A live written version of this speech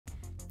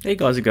Hey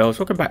guys and girls,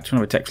 welcome back to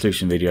another tech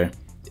solution video.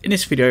 In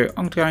this video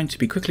I'm going to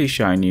be quickly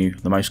showing you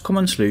the most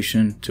common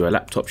solution to a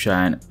laptop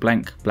showing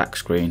blank black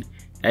screen,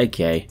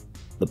 aka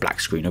the black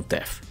screen of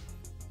death.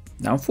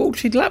 Now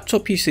unfortunately the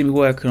laptop you see me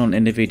working on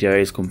in the video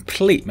is a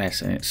complete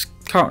mess and it's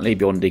currently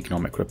beyond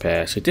economic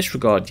repair, so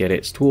disregard the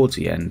edits towards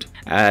the end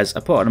as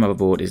a part of the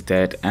motherboard is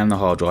dead and the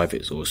hard drive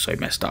is also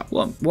messed up.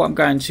 What I'm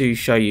going to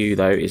show you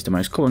though is the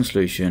most common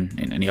solution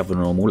in any other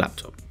normal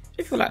laptop.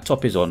 If your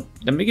laptop is on,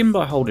 then begin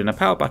by holding the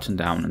power button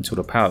down until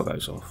the power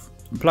goes off.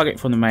 Unplug it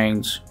from the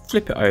mains,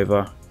 flip it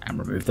over and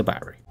remove the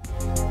battery.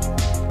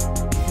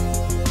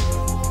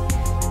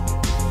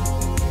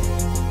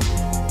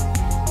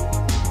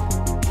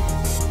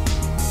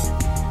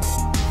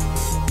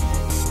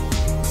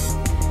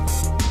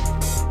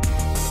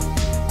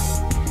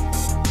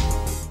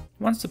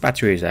 Once the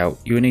battery is out,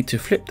 you will need to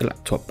flip the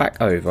laptop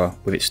back over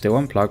with it still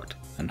unplugged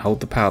and hold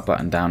the power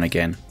button down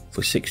again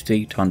for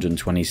 60 to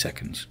 120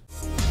 seconds.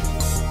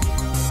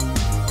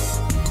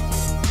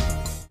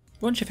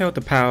 Once you've held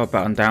the power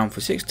button down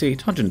for 60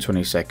 to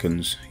 120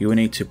 seconds, you will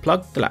need to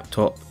plug the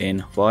laptop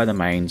in via the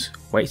mains,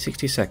 wait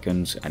 60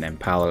 seconds and then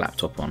power the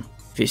laptop on.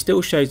 If it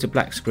still shows the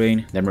black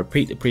screen, then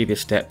repeat the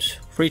previous steps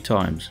 3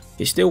 times.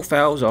 If it still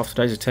fails after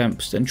those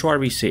attempts, then try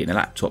resetting the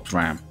laptop's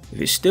RAM.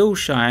 If it's still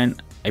showing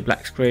a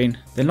black screen,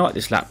 then like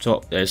this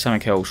laptop, there's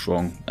something else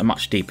wrong, a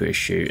much deeper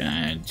issue,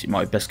 and it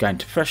might be best going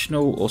to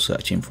professional or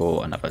searching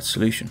for another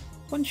solution.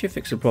 Once you've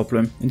fixed the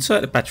problem, insert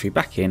the battery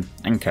back in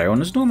and carry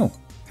on as normal.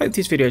 Hope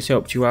this video has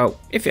helped you out.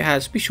 If it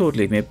has, be sure to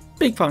leave me a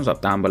big thumbs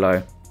up down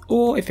below,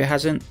 or if it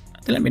hasn't,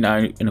 then let me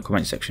know in the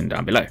comment section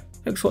down below.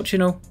 Thanks for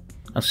watching all,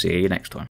 I'll see you next time.